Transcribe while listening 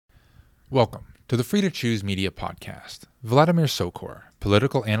Welcome to the Free to Choose Media Podcast. Vladimir Sokor,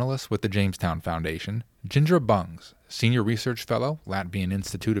 political analyst with the Jamestown Foundation, Jindra Bungs, senior research fellow, Latvian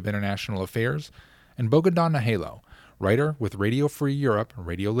Institute of International Affairs, and Bogdan Nahalo, writer with Radio Free Europe,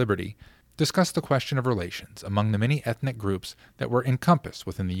 Radio Liberty, discuss the question of relations among the many ethnic groups that were encompassed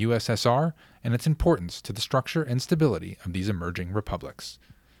within the USSR and its importance to the structure and stability of these emerging republics.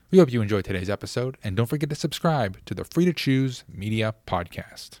 We hope you enjoyed today's episode, and don't forget to subscribe to the Free to Choose Media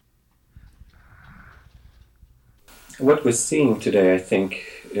Podcast. What we're seeing today, I think,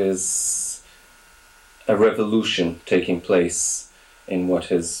 is a revolution taking place in what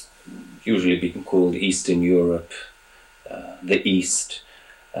has usually been called Eastern Europe, the East.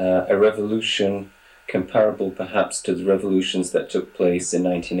 A revolution comparable perhaps to the revolutions that took place in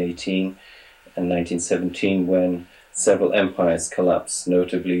 1918 and 1917 when several empires collapsed,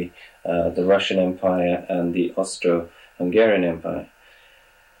 notably the Russian Empire and the Austro-Hungarian Empire.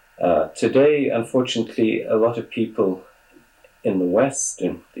 Today, unfortunately, a lot of people in the West,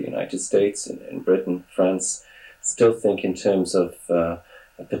 in the United States, in Britain, France, still think in terms of a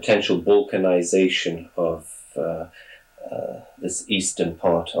potential balkanization of this eastern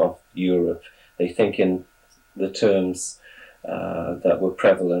part of Europe. They think in the terms that were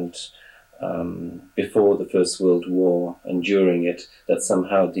prevalent before the First World War and during it, that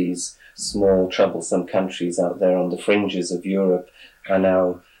somehow these small, troublesome countries out there on the fringes of Europe are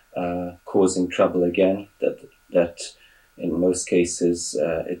now causing trouble again, that in most cases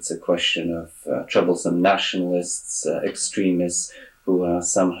it's a question of troublesome nationalists, extremists who are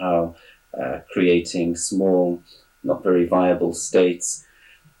somehow creating small, not very viable states.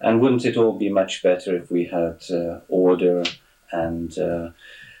 And wouldn't it all be much better if we had order and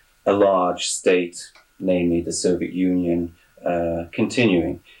a large state, namely the Soviet Union,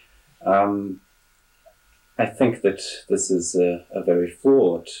 continuing? I think that this is a very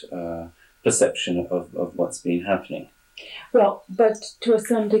flawed perception of what's been happening. Well, but to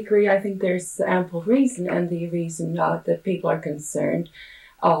some degree, I think there's ample reason, and the reason that people are concerned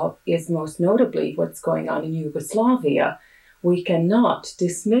is most notably what's going on in Yugoslavia. We cannot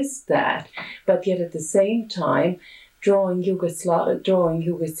dismiss that, but yet at the same time, drawing Yugoslavia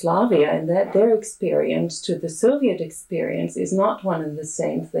and that their experience to the Soviet experience is not one and the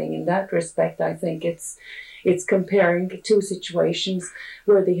same thing. In that respect, I think it's comparing two situations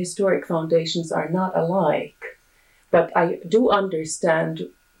where the historic foundations are not alike. But I do understand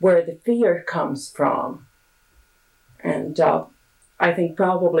where the fear comes from. And I think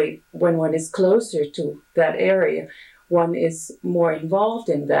probably when one is closer to that area, one is more involved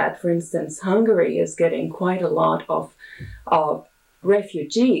in that. For instance, Hungary is getting quite a lot of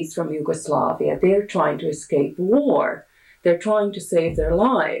refugees from Yugoslavia. They're trying to escape war. They're trying to save their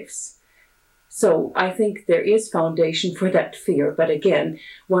lives. So I think there is foundation for that fear. But again,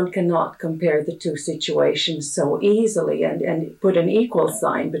 one cannot compare the two situations so easily and put an equal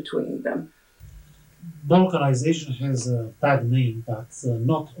sign between them. Balkanization has a bad name, but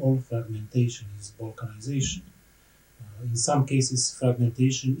not all fragmentation is balkanization. In some cases,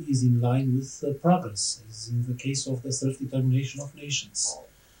 fragmentation is in line with progress, as in the case of the self-determination of nations.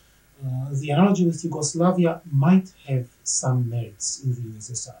 The analogy with Yugoslavia might have some merits in the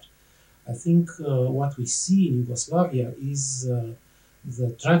USSR. I think what we see in Yugoslavia is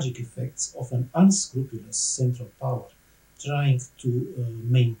the tragic effects of an unscrupulous central power trying to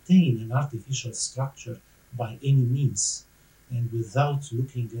maintain an artificial structure by any means and without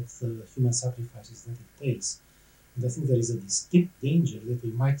looking at the human sacrifices that it takes. And I think there is a distinct danger that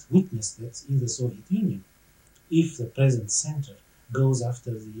we might witness that in the Soviet Union if the present center goes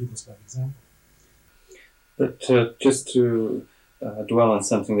after the Yugoslav example. But just to dwell on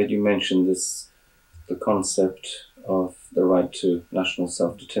something that you mentioned, the concept of the right to national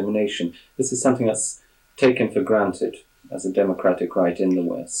self-determination. This is something that's taken for granted as a democratic right in the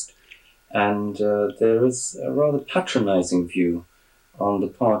West. And there is a rather patronizing view on the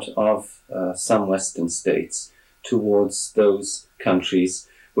part of some Western states towards those countries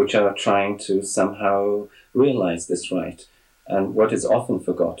which are trying to somehow realize this right. And what is often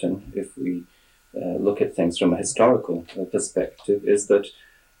forgotten, if we look at things from a historical perspective, is that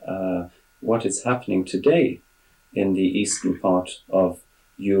what is happening today in the eastern part of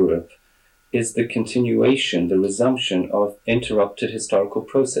Europe is the continuation, the resumption of interrupted historical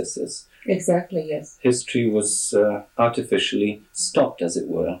processes. Exactly, yes. History was artificially stopped, as it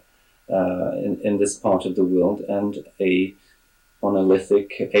were, in this part of the world, and a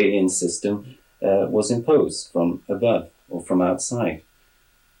monolithic alien system was imposed from above or from outside.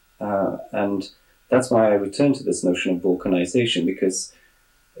 And that's why I return to this notion of balkanization, because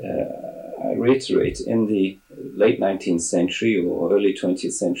I reiterate, in the late 19th century or early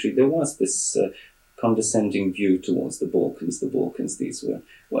 20th century, there was this condescending view towards the Balkans. The Balkans, these were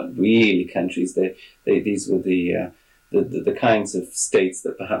really countries. These were the kinds of states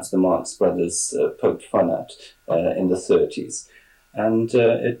that perhaps the Marx Brothers poked fun at in the 30s. And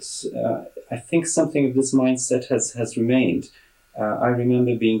I think something of this mindset has remained. I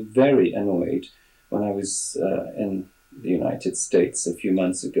remember being very annoyed when I was in the United States a few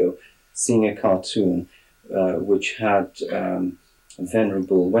months ago, seeing a cartoon which had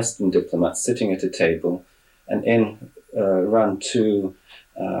venerable Western diplomats sitting at a table, and in ran two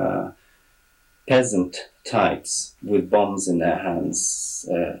peasant types with bombs in their hands,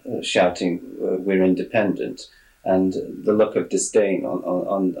 shouting, "We're independent." And the look of disdain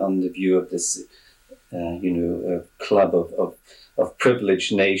on the view of this, club of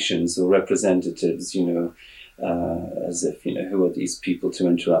privileged nations or representatives, as if, who are these people to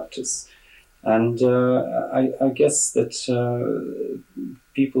interrupt us? And I guess that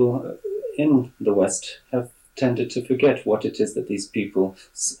people in the West have tended to forget what it is that these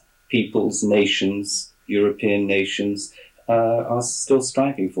peoples, nations, European nations, are still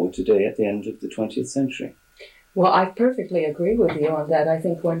striving for today at the end of the 20th century. Well, I perfectly agree with you on that. I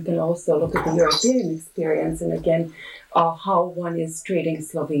think one can also look at the European experience and again, how one is treating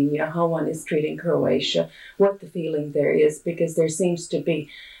Slovenia, how one is treating Croatia, what the feeling there is, because there seems to be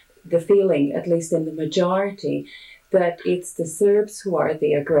the feeling, at least in the majority, that it's the Serbs who are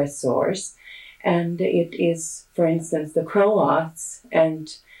the aggressors, and it is, for instance, the Croats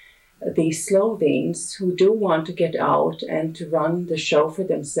and the Slovenes who do want to get out and to run the show for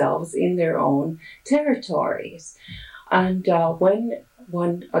themselves in their own territories. And when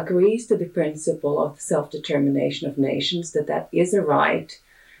one agrees to the principle of self-determination of nations, that is a right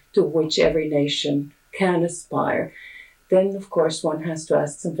to which every nation can aspire, then of course one has to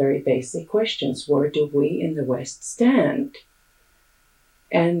ask some very basic questions. Where do we in the West stand?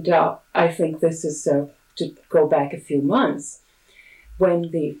 And I think this is, to go back a few months, when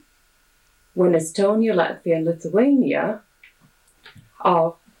Estonia, Latvia, and Lithuania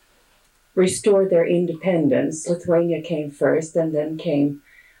restored their independence, Lithuania came first, and then came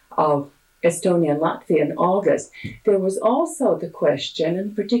Estonia and Latvia in August. There was also the question,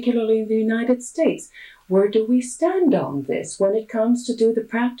 and particularly in the United States, where do we stand on this when it comes to do the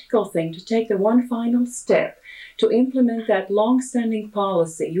practical thing, to take the one final step, to implement that long-standing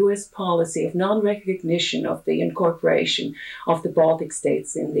policy, U.S. policy of non-recognition of the incorporation of the Baltic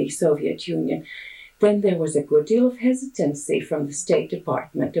states in the Soviet Union? Then there was a good deal of hesitancy from the State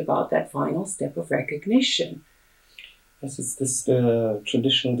Department about that final step of recognition. Yes, it's this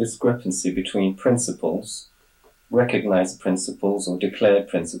traditional discrepancy between principles, recognized principles or declared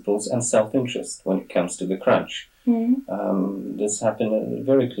principles, and self-interest when it comes to the crunch. Mm-hmm. This happened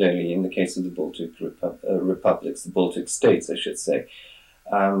very clearly in the case of the Baltic republics, the Baltic states, I should say.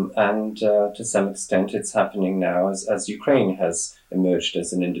 And to some extent it's happening now as Ukraine has emerged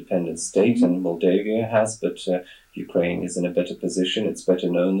as an independent state, mm-hmm. and Moldavia has, but Ukraine is in a better position. It's better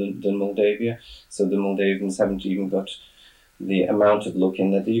known than Moldavia. So the Moldavians haven't even got the amount of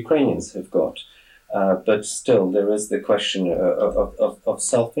look-in that the Ukrainians have got. But still, there is the question of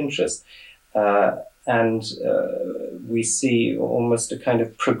self-interest. And we see almost a kind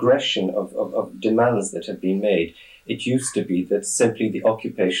of progression of demands that have been made. It used to be that simply the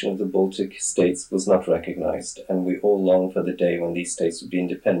occupation of the Baltic states was not recognized, and we all longed for the day when these states would be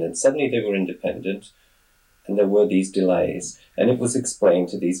independent. Suddenly they were independent, and there were these delays, and it was explained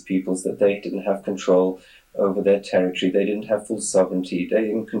to these peoples that they didn't have control over their territory, they didn't have full sovereignty, they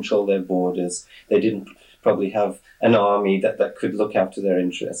didn't control their borders, they didn't probably have an army that could look after their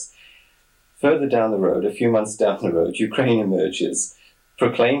interests. Further down the road, a few months down the road, Ukraine emerges,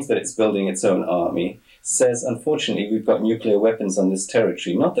 proclaims that it's building its own army, says, unfortunately, we've got nuclear weapons on this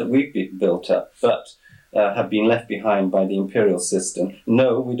territory, not that we've been built up, but have been left behind by the imperial system.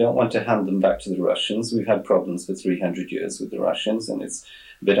 No, we don't want to hand them back to the Russians. We've had problems for 300 years with the Russians, and it's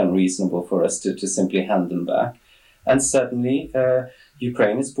a bit unreasonable for us to simply hand them back. And suddenly,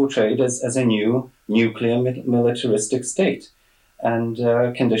 Ukraine is portrayed as a new nuclear militaristic state. And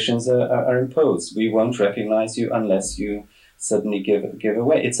conditions are imposed. We won't recognize you unless you suddenly give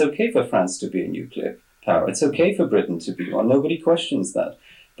away. It's okay for France to be a nuclear power. It's okay for Britain to be one. Nobody questions that.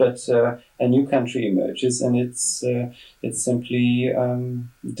 But a new country emerges, and it's simply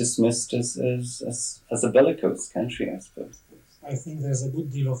dismissed as a bellicose country, I suppose. I think there's a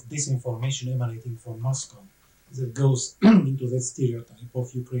good deal of disinformation emanating from Moscow that goes into that stereotype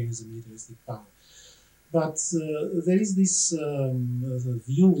of Ukraine as a militaristic power. But there is this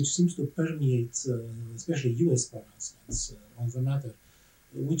view which seems to permeate, especially U.S. pronouncements on the matter,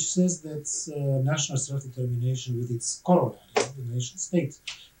 which says that national self-determination with its corollary, the nation state,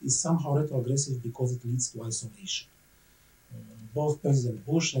 is somehow retrogressive because it leads to isolation. Both President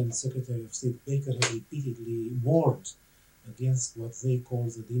Bush and Secretary of State Baker have repeatedly warned against what they call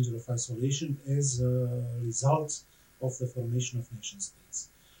the danger of isolation as a result of the formation of nation states.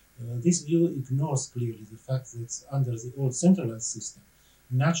 This view ignores clearly the fact that under the old centralized system,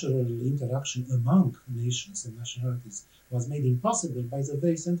 natural interaction among nations and nationalities was made impossible by the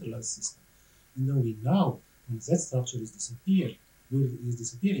very centralized system. And only now, when that structure is disappearing,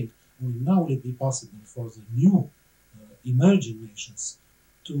 only now will it be possible for the new emerging nations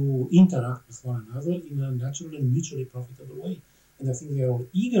to interact with one another in a natural and mutually profitable way. And I think they are all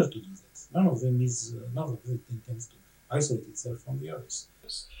eager to do that. None of them intends to isolate itself from the others.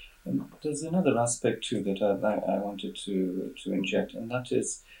 There's another aspect too that I wanted to inject, and that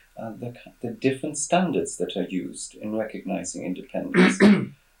is the different standards that are used in recognizing independence.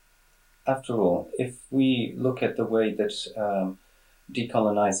 After all, if we look at the way that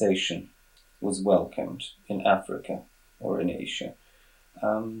decolonization was welcomed in Africa or in Asia,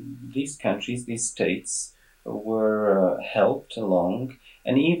 these countries, these states, were helped along,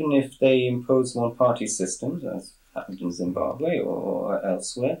 and even if they imposed one-party systems, as happened in Zimbabwe or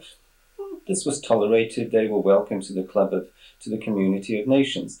elsewhere, this was tolerated. They were welcomed to the community of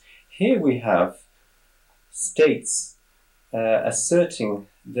nations. Here we have states asserting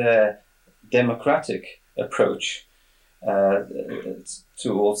their democratic approach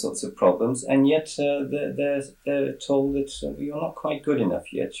to all sorts of problems, and yet they're told that you're not quite good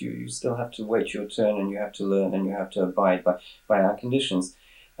enough yet. You still have to wait your turn, and you have to learn, and you have to abide by our conditions.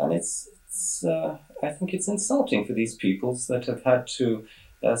 And it's I think it's insulting for these peoples that have had to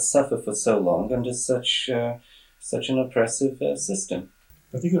suffer for so long under such an oppressive system.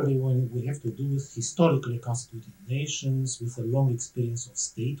 Particularly when we have to do with historically constituted nations with a long experience of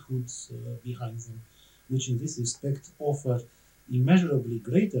statehoods behind them, which in this respect offer immeasurably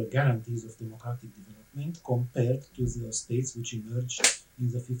greater guarantees of democratic development compared to the states which emerged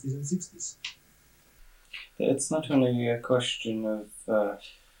in the 50s and 60s. It's not only a question of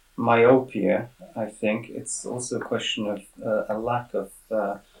myopia, I think, it's also a question of a lack of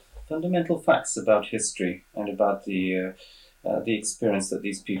fundamental facts about history and about the experience that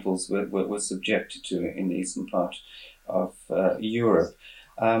these peoples were subjected to in the eastern part of Europe.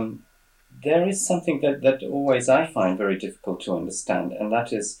 There is something that always I find very difficult to understand, and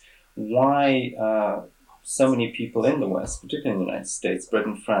that is why so many people in the West, particularly in the United States,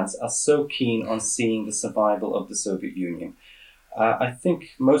 Britain, France, are so keen on seeing the survival of the Soviet Union. I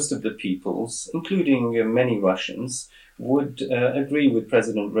think most of the peoples, including many Russians, would agree with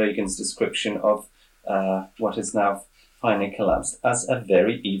President Reagan's description of what has now finally collapsed as a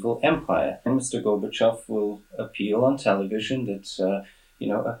very evil empire. And Mr. Gorbachev will appeal on television that,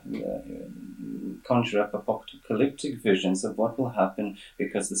 conjure up apocalyptic visions of what will happen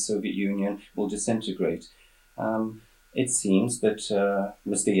because the Soviet Union will disintegrate. It seems that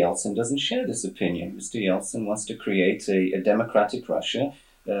Mr. Yeltsin doesn't share this opinion. Mr. Yeltsin wants to create a democratic Russia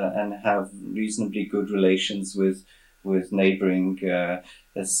and have reasonably good relations with neighboring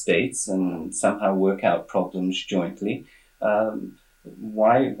states and somehow work out problems jointly.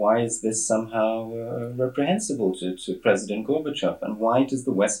 Why is this somehow reprehensible to President Gorbachev? And why does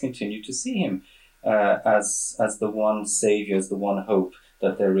the West continue to see him as the one savior, as the one hope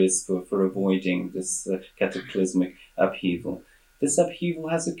that there is for avoiding this cataclysmic upheaval? This upheaval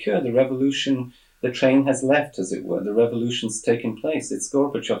has occurred. The revolution, the train has left, as it were. The revolution's taken place. It's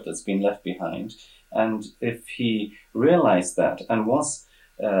Gorbachev that's been left behind. And if he realized that and was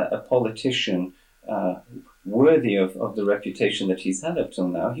a politician worthy of the reputation that he's had up till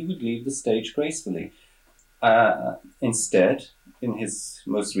now, he would leave the stage gracefully. Instead, in his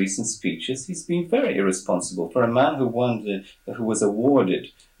most recent speeches, he's been very irresponsible. For a man who was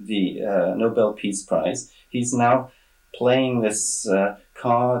awarded the Nobel Peace Prize, he's now playing this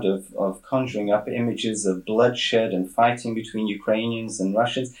card of conjuring up images of bloodshed and fighting between Ukrainians and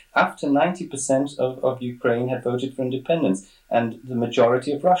Russians after 90% of Ukraine had voted for independence and the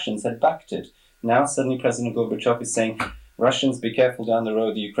majority of Russians had backed it. Now suddenly President Gorbachev is saying, Russians, be careful down the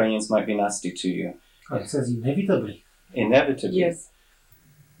road, the Ukrainians might be nasty to you. It says inevitably. Inevitably. Yes.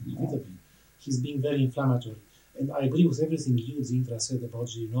 Inevitably. He's being very inflammatory. And I agree with everything you, Zintra, said about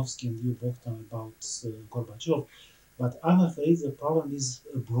Zhirinovsky and you, Bogdan, about Gorbachev. But I'm afraid the problem is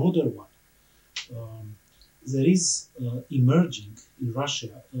a broader one. There is emerging in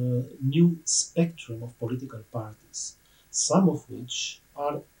Russia a new spectrum of political parties, some of which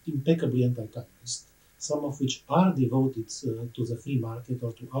are impeccably anti-communist, some of which are devoted to the free market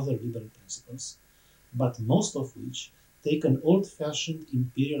or to other liberal principles, but most of which take an old-fashioned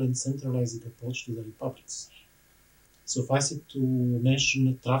imperial and centralizing approach to the republics. Suffice it to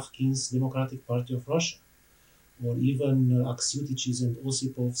mention Travkin's Democratic Party of Russia, or even Aksyutich's and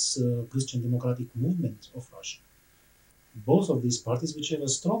Osipov's Christian Democratic Movement of Russia. Both of these parties, which have a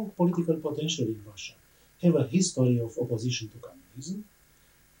strong political potential in Russia, have a history of opposition to communism,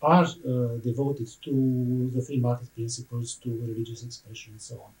 are devoted to the free market principles, to religious expression, and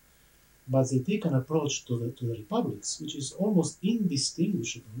so on. But they take an approach to the republics which is almost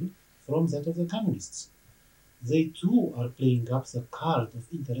indistinguishable from that of the communists. They too are playing up the card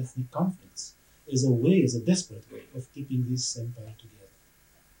of interethnic conflicts as a desperate way of keeping this empire together.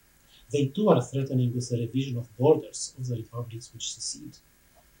 They too are threatening with a revision of borders of the republics which secede.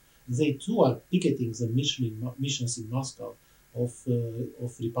 They too are picketing the missions in Moscow of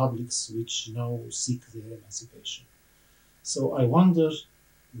republics which now seek their emancipation. So I wonder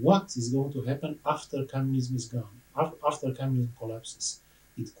what is going to happen after communism is gone, after communism collapses.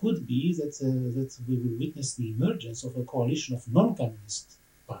 It could be that we will witness the emergence of a coalition of non-communist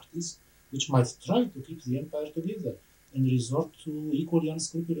parties which might try to keep the empire together and resort to equally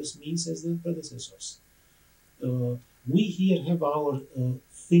unscrupulous means as their predecessors. We here have our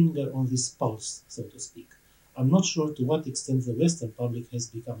finger on this pulse, so to speak. I'm not sure to what extent the Western public has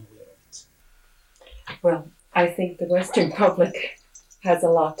become aware of it. Well, I think the Western public has a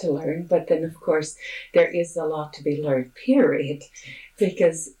lot to learn, but then, of course, there is a lot to be learned, period,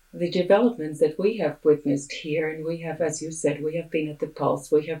 because the developments that we have witnessed here, and we have, as you said, we have been at the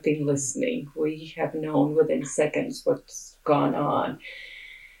pulse, we have been listening, we have known within seconds what's gone on.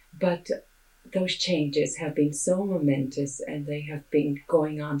 But those changes have been so momentous and they have been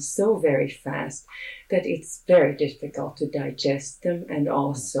going on so very fast that it's very difficult to digest them and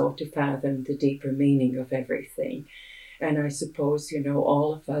also to fathom the deeper meaning of everything. And I suppose,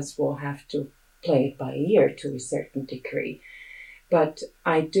 all of us will have to play it by ear to a certain degree. But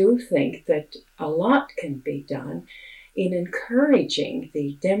I do think that a lot can be done in encouraging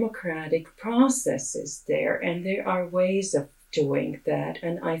the democratic processes there, and there are ways of doing that,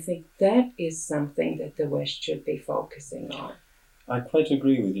 and I think that is something that the West should be focusing on. I quite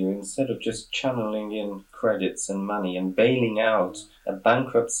agree with you. Instead of just channeling in credits and money and bailing out a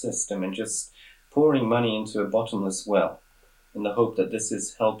bankrupt system and just pouring money into a bottomless well in the hope that this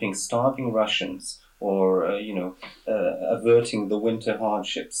is helping starving Russians or, averting the winter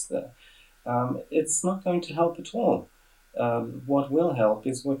hardships there, it's not going to help at all. What will help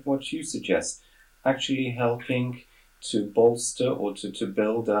is what you suggest, actually helping to bolster or to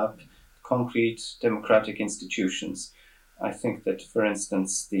build up concrete democratic institutions. I think that, for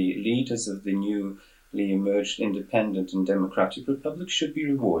instance, the leaders of the newly emerged independent and democratic republic should be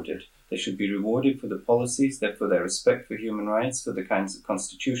rewarded. They should be rewarded for the policies, for their respect for human rights, for the kinds of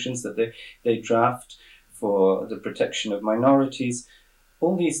constitutions that they draft, for the protection of minorities.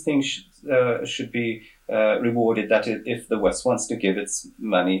 All these things should be rewarded, that if the West wants to give its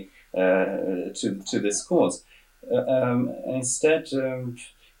money to this cause. Instead,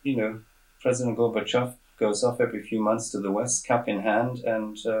 President Gorbachev goes off every few months to the West, cap in hand,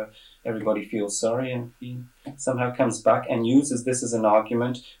 and everybody feels sorry, and he somehow comes back and uses this as an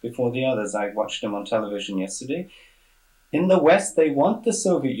argument before the others. I watched him on television yesterday. In the West, they want the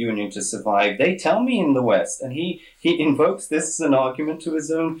Soviet Union to survive. They tell me in the West. And he invokes this as an argument to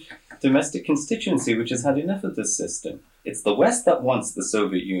his own domestic constituency, which has had enough of this system. It's the West that wants the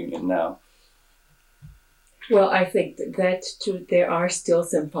Soviet Union now. Well, I think that too, there are still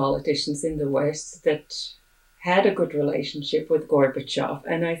some politicians in the West that had a good relationship with Gorbachev,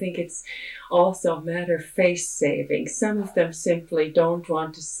 and I think it's also a matter of face saving. Some of them simply don't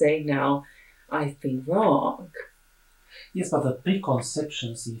want to say now, I've been wrong. Yes, but the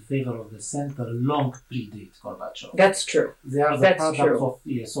preconceptions in favor of the center long predate Gorbachev. That's true. They are the product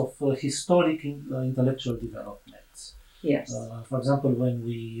of historic intellectual development. Yes. For example, when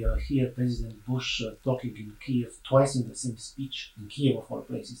we hear President Bush talking in Kiev, twice in the same speech, in Kiev of all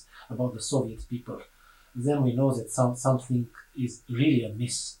places, about the Soviet people, then we know that something is really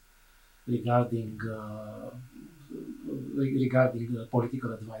amiss regarding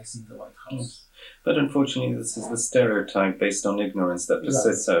political advice in the White House. But unfortunately, this is the stereotype based on ignorance that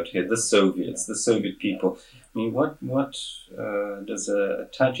persists out here. The Soviets, the Soviet people. I mean, what does a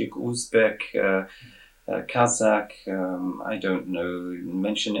Tajik, Uzbek, Kazakh, I don't know,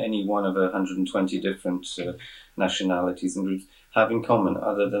 mention any one of 120 different nationalities and groups have in common,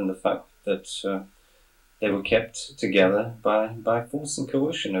 other than the fact that they were kept together by force and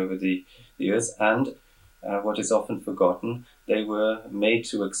coercion over the years, and what is often forgotten, they were made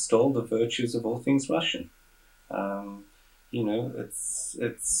to extol the virtues of all things Russian.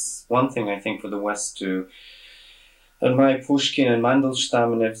 It's one thing, I think, for the West to admire Pushkin and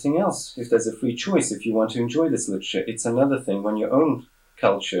Mandelstam and everything else. If there's a free choice, if you want to enjoy this literature, it's another thing when your own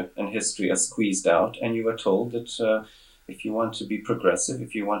culture and history are squeezed out and you are told that if you want to be progressive,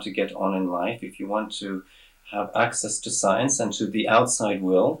 if you want to get on in life, if you want to have access to science and to the outside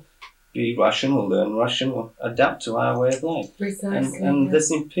world, be Russian or learn Russian or adapt to our way of life. Precisely. And this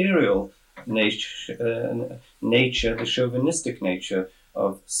imperial nature, the chauvinistic nature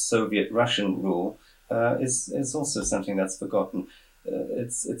of Soviet Russian rule is also something that's forgotten.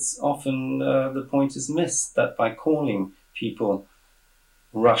 It's often the point is missed that by calling people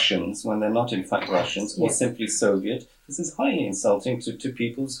Russians when they're not in fact Russians or simply Soviet, this is highly insulting to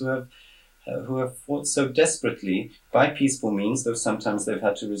peoples who have fought so desperately by peaceful means, though sometimes they've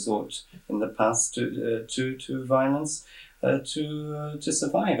had to resort in the past to violence to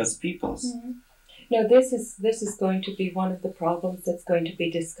survive as peoples. Mm-hmm. No, this is going to be one of the problems that's going to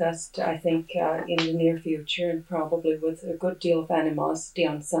be discussed, I think, in the near future, and probably with a good deal of animosity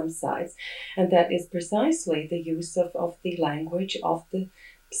on some sides, and that is precisely the use of the language of the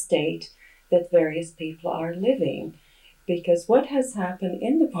state that various people are living. Because what has happened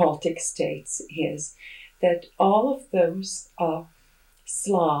in the Baltic states is that all of those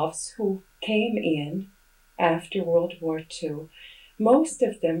Slavs who came in after World War II, most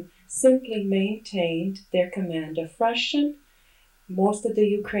of them simply maintained their command of Russian. Most of the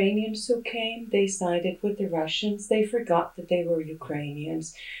Ukrainians who came, they sided with the Russians. They forgot that they were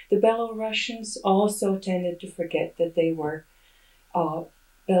Ukrainians. The Belarusians also tended to forget that they were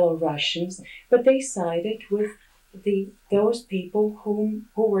Belarusians, but they sided with those people who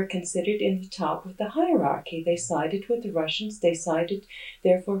were considered in the top of the hierarchy. They sided with the Russians. They sided,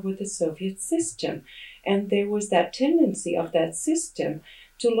 therefore, with the Soviet system. And there was that tendency of that system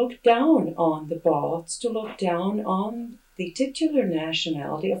to look down on the Balts, to look down on the titular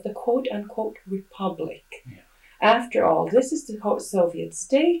nationality of the quote-unquote republic. Yeah. After all, this is the Soviet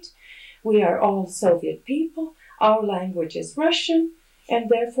state. We are all Soviet people. Our language is Russian. And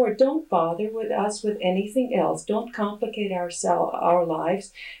therefore, don't bother with us with anything else. Don't complicate our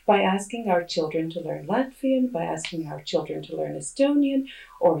lives by asking our children to learn Latvian, by asking our children to learn Estonian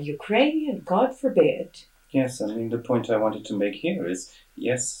or Ukrainian, God forbid. Yes, I mean, the point I wanted to make here is,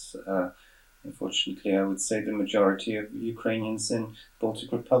 yes, unfortunately, I would say the majority of Ukrainians in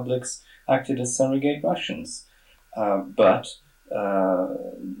Baltic republics acted as surrogate Russians. But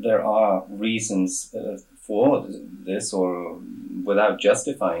there are reasons for this, or without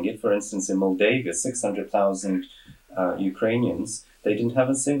justifying it. For instance, in Moldavia, 600,000 Ukrainians, they didn't have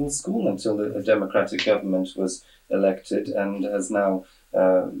a single school until the democratic government was elected and has now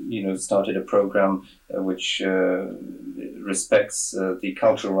started a program which respects the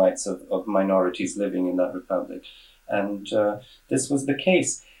cultural rights of minorities living in that republic. And this was the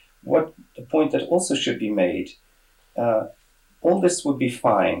case. The point that also should be made, all this would be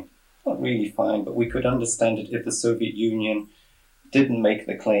fine. Not really fine, but we could understand it if the Soviet Union didn't make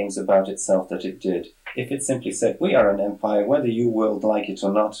the claims about itself that it did. If it simply said, we are an empire, whether you world like it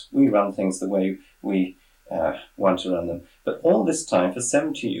or not, we run things the way we want to run them. But all this time, for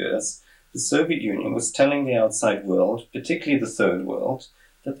 70 years, the Soviet Union was telling the outside world, particularly the Third World,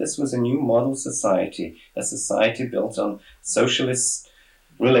 that this was a new model society, a society built on socialist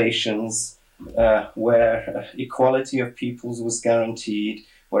relations, where equality of peoples was guaranteed,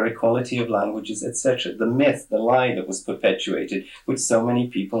 where equality of languages, etc. The myth, the lie that was perpetuated, which so many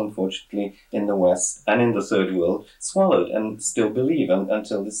people, unfortunately, in the West and in the Third World swallowed and still believe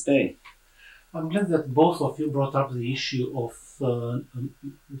until this day. I'm glad that both of you brought up the issue of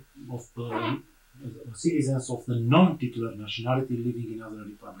citizens of the non-titular nationality living in other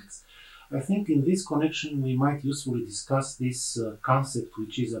republics. I think in this connection we might usefully discuss this concept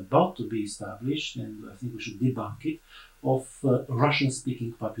which is about to be established, and I think we should debunk it, of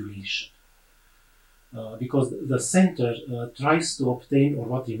Russian-speaking population. Because the center tries to obtain, or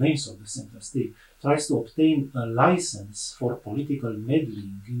what remains of the center still, tries to obtain a license for political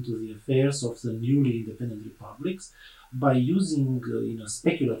meddling into the affairs of the newly independent republics by using, in a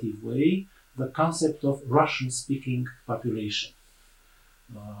speculative way, the concept of Russian-speaking population,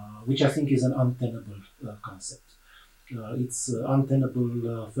 which I think is an untenable concept. It's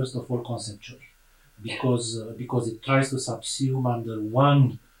untenable, first of all, conceptually, because it tries to subsume under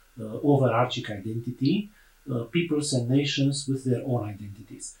one overarching identity peoples and nations with their own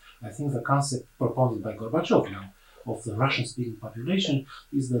identities. I think the concept propounded by Gorbachev now of the Russian-speaking population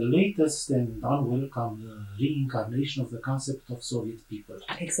is the latest and unwelcome reincarnation of the concept of Soviet people.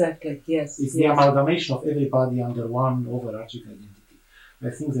 Exactly, yes. It's the amalgamation of everybody under one overarching identity. I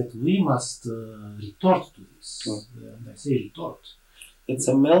think that we must retort to this, and I say retort, It's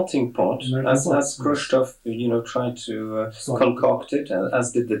a melting pot, as Yes. Khrushchev, tried to concoct it,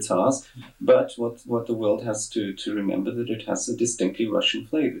 as did the Tsars. But what the world has to remember, that it has a distinctly Russian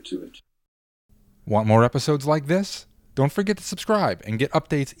flavor to it. Want more episodes like this? Don't forget to subscribe and get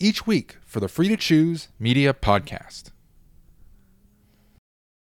updates each week for the Free to Choose Media Podcast.